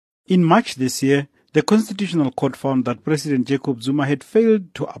In March this year, the Constitutional Court found that President Jacob Zuma had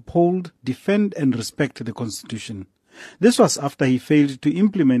failed to uphold, defend and respect the Constitution. This was after he failed to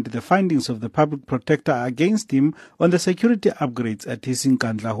implement the findings of the Public Protector against him on the security upgrades at his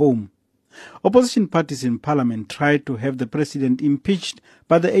Nkandla home. Opposition parties in Parliament tried to have the president impeached,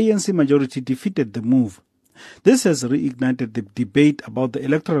 but the ANC majority defeated the move. This has reignited the debate about the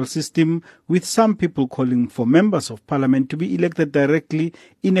electoral system, with some people calling for members of Parliament to be elected directly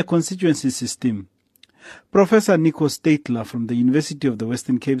in a constituency system. Professor Nico Statler from the University of the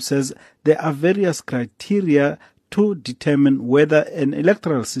Western Cape says there are various criteria to determine whether an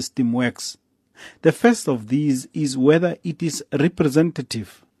electoral system works. The first of these is whether it is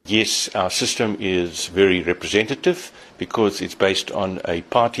representative. Yes, our system is very representative because it's based on a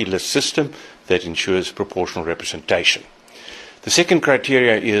party-list system that ensures proportional representation. The second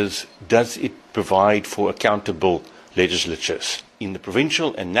criteria is, does it provide for accountable legislatures? In the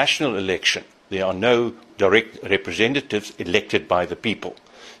provincial and national election, there are no direct representatives elected by the people.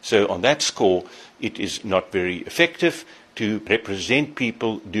 So on that score, it is not very effective to represent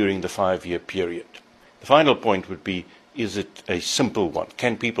people during the 5-year period. The final point would be, is it a simple one?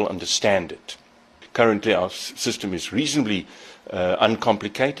 Can people understand it? Currently, our system is reasonably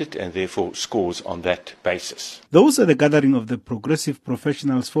uncomplicated and therefore scores on that basis. Those at the gathering of the Progressive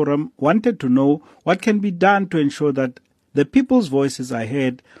Professionals Forum wanted to know what can be done to ensure that the people's voices are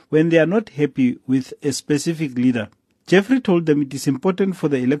heard when they are not happy with a specific leader. Jeffery told them it is important for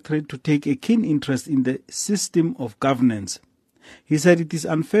the electorate to take a keen interest in the system of governance. He said it is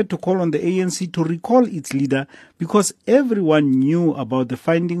unfair to call on the ANC to recall its leader because everyone knew about the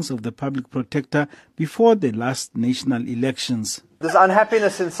findings of the Public Protector before the last national elections. There's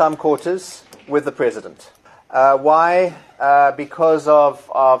unhappiness in some quarters with the president. Why? Because of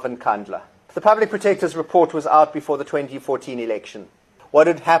Nkandla. The Public Protector's report was out before the 2014 election. What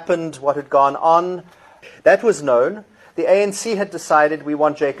had happened, what had gone on, that was known. The ANC had decided we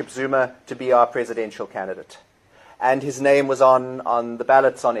want Jacob Zuma to be our presidential candidate. And his name was on the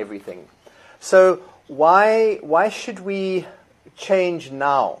ballots, on everything. So why should we change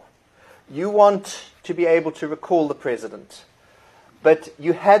now? You want to be able to recall the president. But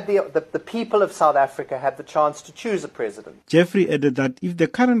you had the people of South Africa had the chance to choose a president. Jeffery added that if the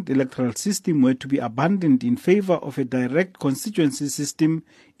current electoral system were to be abandoned in favor of a direct constituency system,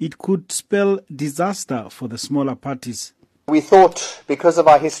 it could spell disaster for the smaller parties. We thought, because of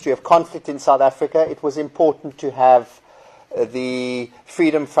our history of conflict in South Africa, it was important to have the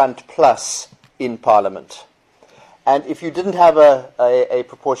Freedom Front Plus in Parliament. And if you didn't have a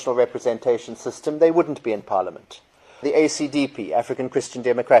proportional representation system, they wouldn't be in Parliament. The ACDP, African Christian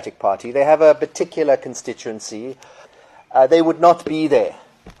Democratic Party, they have a particular constituency. They would not be there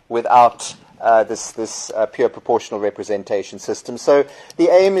without this pure proportional representation system. So the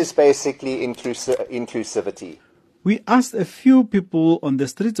aim is basically inclusivity. We asked a few people on the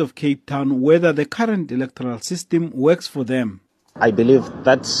streets of Cape Town whether the current electoral system works for them. I believe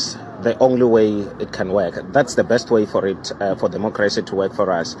that's the only way it can work. That's the best way for it, for democracy to work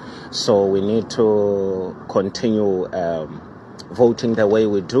for us. So we need to continue voting the way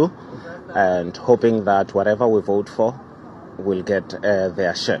we do and hoping that whatever we vote for will get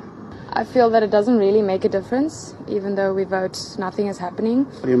their share. I feel that it doesn't really make a difference. Even though we vote, nothing is happening.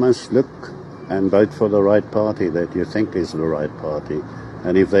 You must look and vote for the right party that you think is the right party.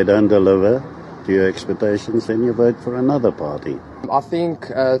 And if they don't deliver to your expectations, then you vote for another party. I think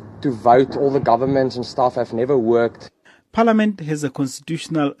to vote all the governments and stuff have never worked. Parliament has a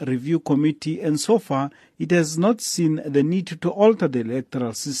constitutional review committee, and so far it has not seen the need to alter the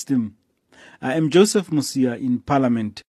electoral system. I am Joseph Mosia in Parliament.